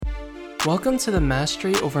Welcome to the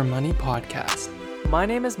Mastery Over Money podcast. My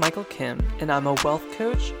name is Michael Kim, and I'm a wealth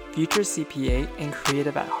coach, future CPA, and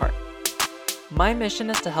creative at heart. My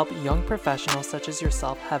mission is to help young professionals such as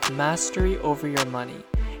yourself have mastery over your money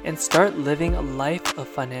and start living a life of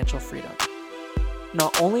financial freedom.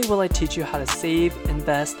 Not only will I teach you how to save,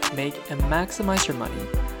 invest, make, and maximize your money,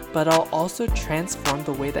 but I'll also transform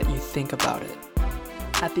the way that you think about it.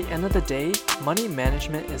 At the end of the day, money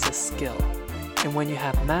management is a skill. And when you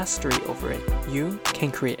have mastery over it, you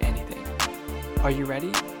can create anything. Are you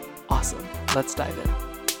ready? Awesome. Let's dive in.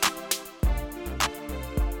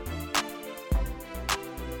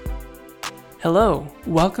 Hello.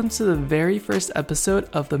 Welcome to the very first episode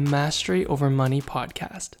of the Mastery Over Money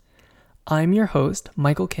podcast. I'm your host,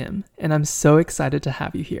 Michael Kim, and I'm so excited to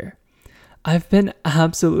have you here. I've been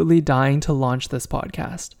absolutely dying to launch this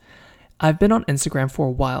podcast. I've been on Instagram for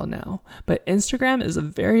a while now, but Instagram is a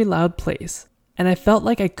very loud place. And I felt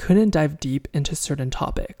like I couldn't dive deep into certain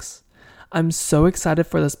topics. I'm so excited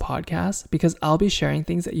for this podcast because I'll be sharing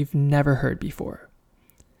things that you've never heard before.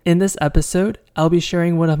 In this episode, I'll be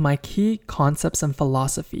sharing one of my key concepts and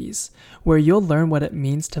philosophies where you'll learn what it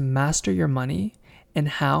means to master your money and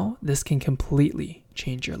how this can completely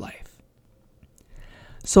change your life.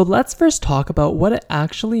 So let's first talk about what it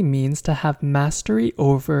actually means to have mastery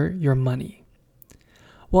over your money.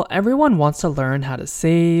 Well, everyone wants to learn how to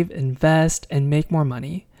save, invest, and make more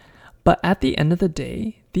money, but at the end of the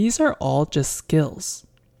day, these are all just skills.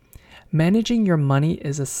 Managing your money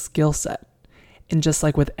is a skill set, and just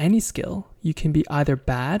like with any skill, you can be either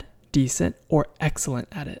bad, decent, or excellent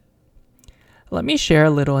at it. Let me share a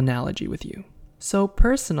little analogy with you. So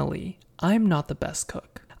personally, I'm not the best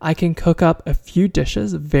cook. I can cook up a few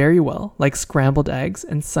dishes very well, like scrambled eggs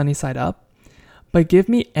and sunny side up, but give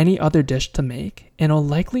me any other dish to make, and it'll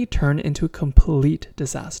likely turn into a complete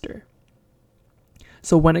disaster.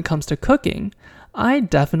 So when it comes to cooking, I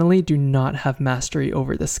definitely do not have mastery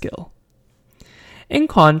over the skill. In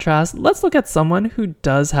contrast, let's look at someone who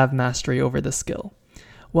does have mastery over the skill.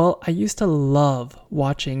 Well, I used to love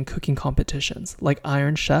watching cooking competitions like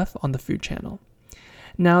Iron Chef on the Food Channel.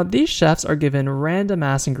 Now, these chefs are given random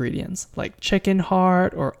ass ingredients like chicken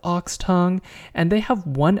heart or ox tongue, and they have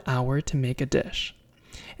 1 hour to make a dish.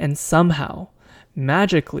 And somehow,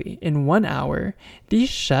 magically, in 1 hour, these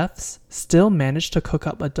chefs still manage to cook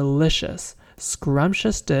up a delicious,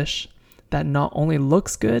 scrumptious dish that not only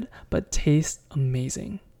looks good, but tastes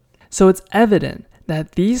amazing. So it's evident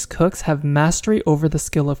that these cooks have mastery over the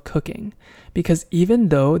skill of cooking, because even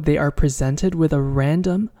though they are presented with a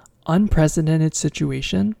random, unprecedented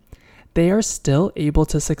situation, they are still able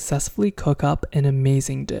to successfully cook up an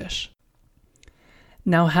amazing dish.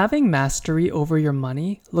 Now, having mastery over your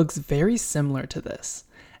money looks very similar to this,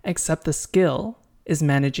 except the skill is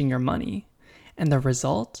managing your money, and the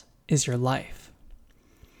result is your life.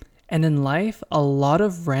 And in life, a lot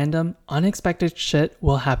of random, unexpected shit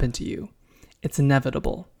will happen to you. It's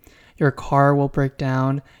inevitable. Your car will break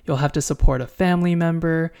down, you'll have to support a family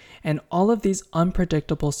member, and all of these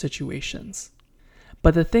unpredictable situations.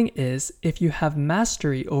 But the thing is, if you have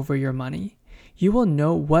mastery over your money, you will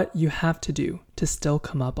know what you have to do to still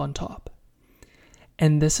come up on top.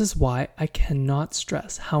 And this is why I cannot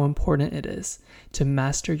stress how important it is to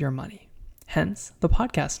master your money, hence the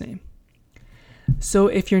podcast name. So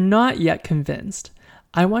if you're not yet convinced,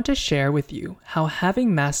 I want to share with you how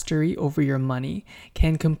having mastery over your money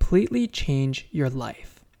can completely change your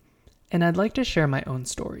life. And I'd like to share my own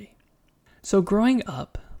story. So growing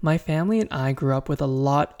up, my family and I grew up with a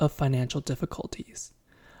lot of financial difficulties.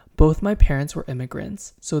 Both my parents were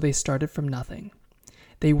immigrants, so they started from nothing.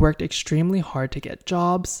 They worked extremely hard to get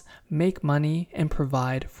jobs, make money, and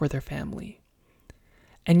provide for their family.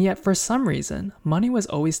 And yet for some reason, money was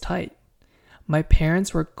always tight. My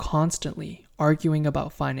parents were constantly arguing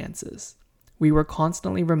about finances. We were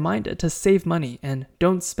constantly reminded to save money and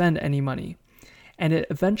don't spend any money. And it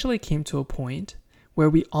eventually came to a point where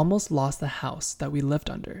we almost lost the house that we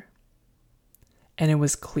lived under. And it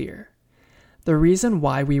was clear. The reason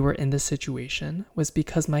why we were in this situation was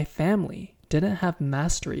because my family didn't have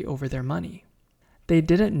mastery over their money. They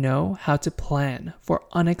didn't know how to plan for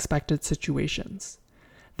unexpected situations.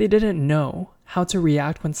 They didn't know how to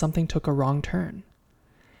react when something took a wrong turn.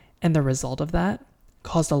 And the result of that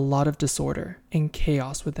caused a lot of disorder and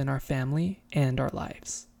chaos within our family and our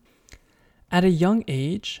lives. At a young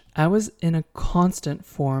age, I was in a constant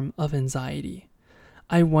form of anxiety.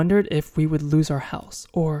 I wondered if we would lose our house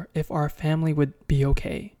or if our family would be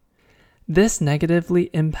okay. This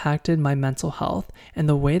negatively impacted my mental health and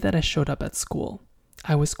the way that I showed up at school.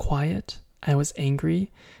 I was quiet, I was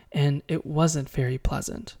angry, and it wasn't very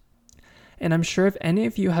pleasant. And I'm sure if any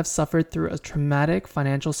of you have suffered through a traumatic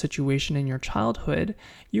financial situation in your childhood,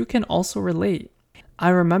 you can also relate. I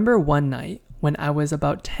remember one night when I was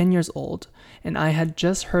about 10 years old and I had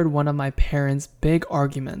just heard one of my parents' big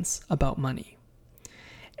arguments about money.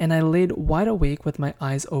 And I laid wide awake with my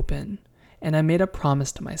eyes open and I made a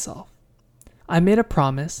promise to myself. I made a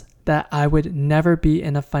promise that I would never be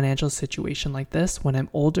in a financial situation like this when I'm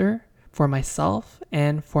older, for myself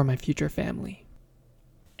and for my future family.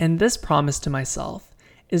 And this promise to myself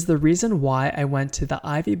is the reason why I went to the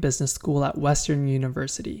Ivy Business School at Western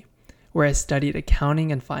University, where I studied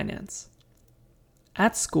accounting and finance.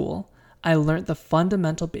 At school, I learned the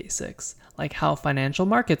fundamental basics, like how financial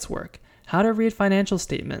markets work, how to read financial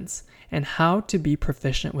statements, and how to be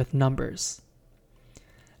proficient with numbers.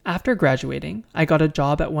 After graduating, I got a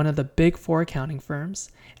job at one of the big 4 accounting firms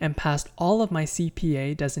and passed all of my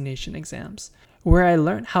CPA designation exams, where I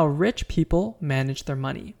learned how rich people manage their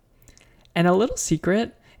money. And a little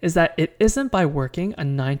secret is that it isn't by working a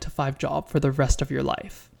 9-to-5 job for the rest of your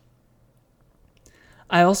life.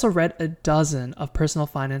 I also read a dozen of personal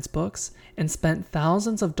finance books and spent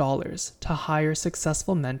thousands of dollars to hire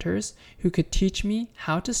successful mentors who could teach me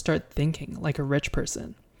how to start thinking like a rich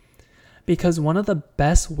person. Because one of the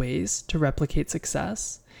best ways to replicate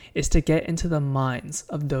success is to get into the minds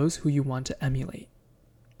of those who you want to emulate.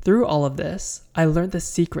 Through all of this, I learned the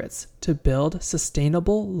secrets to build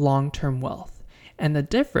sustainable long-term wealth and the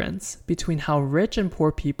difference between how rich and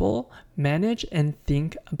poor people manage and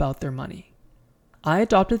think about their money. I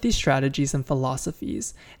adopted these strategies and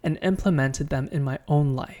philosophies and implemented them in my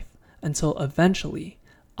own life until eventually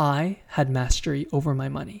I had mastery over my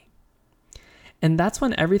money. And that's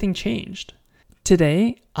when everything changed.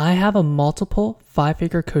 Today, I have a multiple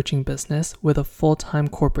 5-figure coaching business with a full-time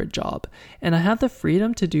corporate job, and I have the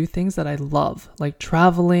freedom to do things that I love, like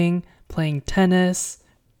traveling, playing tennis,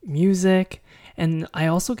 music, and I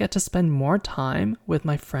also get to spend more time with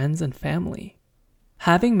my friends and family.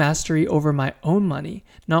 Having mastery over my own money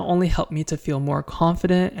not only helped me to feel more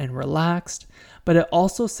confident and relaxed, but it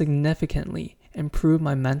also significantly improved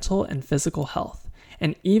my mental and physical health,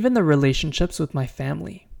 and even the relationships with my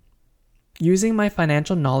family. Using my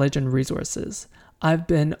financial knowledge and resources, I've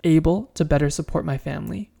been able to better support my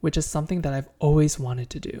family, which is something that I've always wanted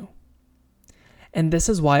to do. And this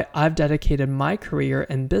is why I've dedicated my career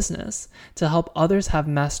and business to help others have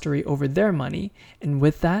mastery over their money, and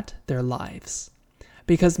with that, their lives.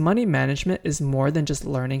 Because money management is more than just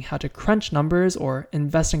learning how to crunch numbers or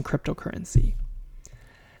invest in cryptocurrency.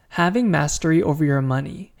 Having mastery over your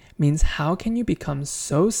money means how can you become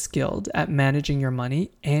so skilled at managing your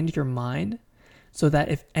money and your mind so that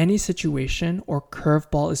if any situation or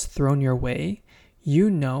curveball is thrown your way,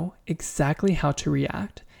 you know exactly how to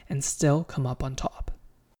react and still come up on top.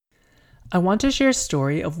 I want to share a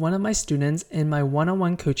story of one of my students in my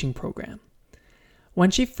one-on-one coaching program.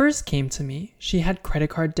 When she first came to me, she had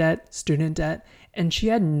credit card debt, student debt, and she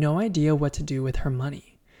had no idea what to do with her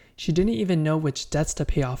money. She didn't even know which debts to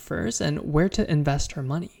pay off first and where to invest her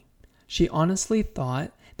money. She honestly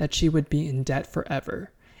thought that she would be in debt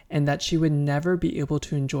forever and that she would never be able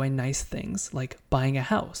to enjoy nice things like buying a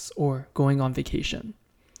house or going on vacation.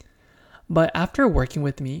 But after working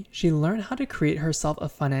with me, she learned how to create herself a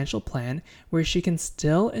financial plan where she can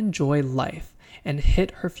still enjoy life and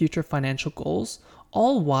hit her future financial goals,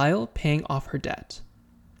 all while paying off her debt.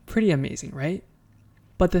 Pretty amazing, right?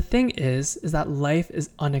 But the thing is that life is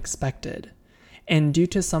unexpected. And due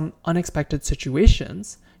to some unexpected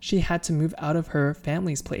situations, she had to move out of her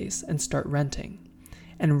family's place and start renting.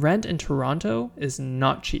 And rent in Toronto is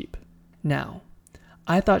not cheap. Now,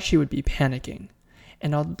 I thought she would be panicking.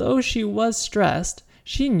 And although she was stressed,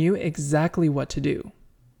 she knew exactly what to do.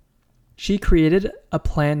 She created a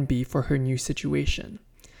plan B for her new situation.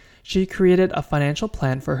 She created a financial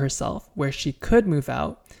plan for herself where she could move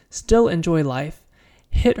out, still enjoy life,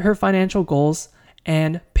 hit her financial goals,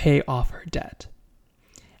 and pay off her debt.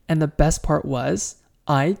 And the best part was,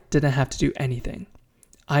 I didn't have to do anything.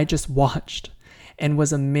 I just watched and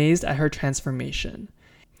was amazed at her transformation.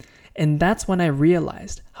 And that's when I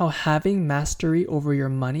realized how having mastery over your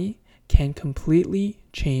money can completely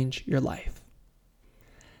change your life.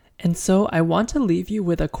 And so I want to leave you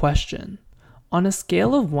with a question. On a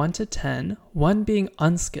scale of 1 to 10, 1 being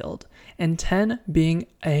unskilled and 10 being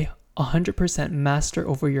a 100% master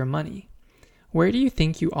over your money, where do you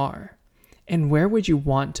think you are? And where would you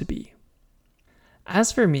want to be?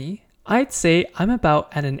 As for me, I'd say I'm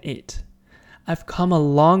about at an 8. I've come a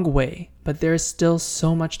long way, but there is still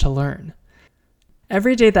so much to learn.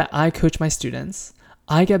 Every day that I coach my students,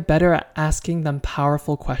 I get better at asking them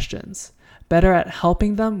powerful questions, better at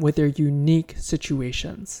helping them with their unique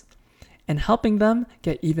situations. and helping them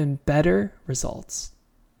get even better results.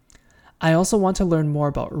 I also want to learn more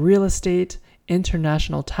about real estate,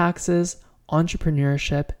 international taxes,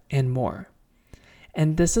 entrepreneurship, and more.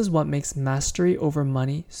 And this is what makes Mastery Over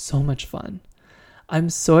Money so much fun. I'm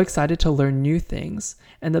so excited to learn new things,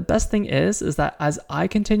 and the best thing is that as I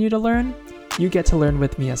continue to learn, you get to learn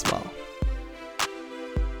with me as well.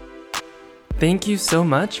 Thank you so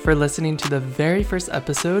much for listening to the very first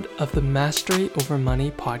episode of the Mastery Over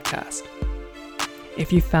Money podcast.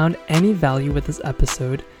 If you found any value with this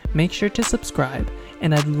episode, make sure to subscribe,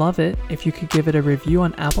 and I'd love it if you could give it a review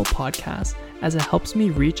on Apple Podcasts, as it helps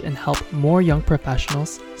me reach and help more young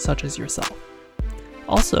professionals such as yourself.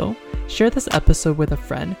 Also, share this episode with a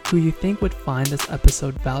friend who you think would find this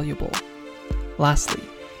episode valuable. Lastly,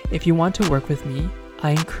 if you want to work with me,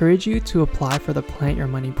 I encourage you to apply for the Plant Your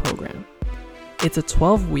Money program. It's a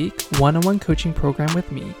 12-week one-on-one coaching program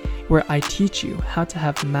with me where I teach you how to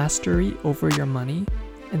have mastery over your money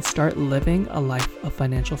and start living a life of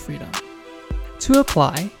financial freedom. To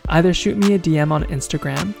apply, either shoot me a DM on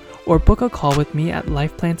Instagram or book a call with me at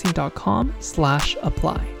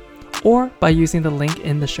lifeplanting.com/apply or by using the link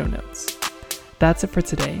in the show notes. That's it for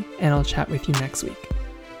today, and I'll chat with you next week.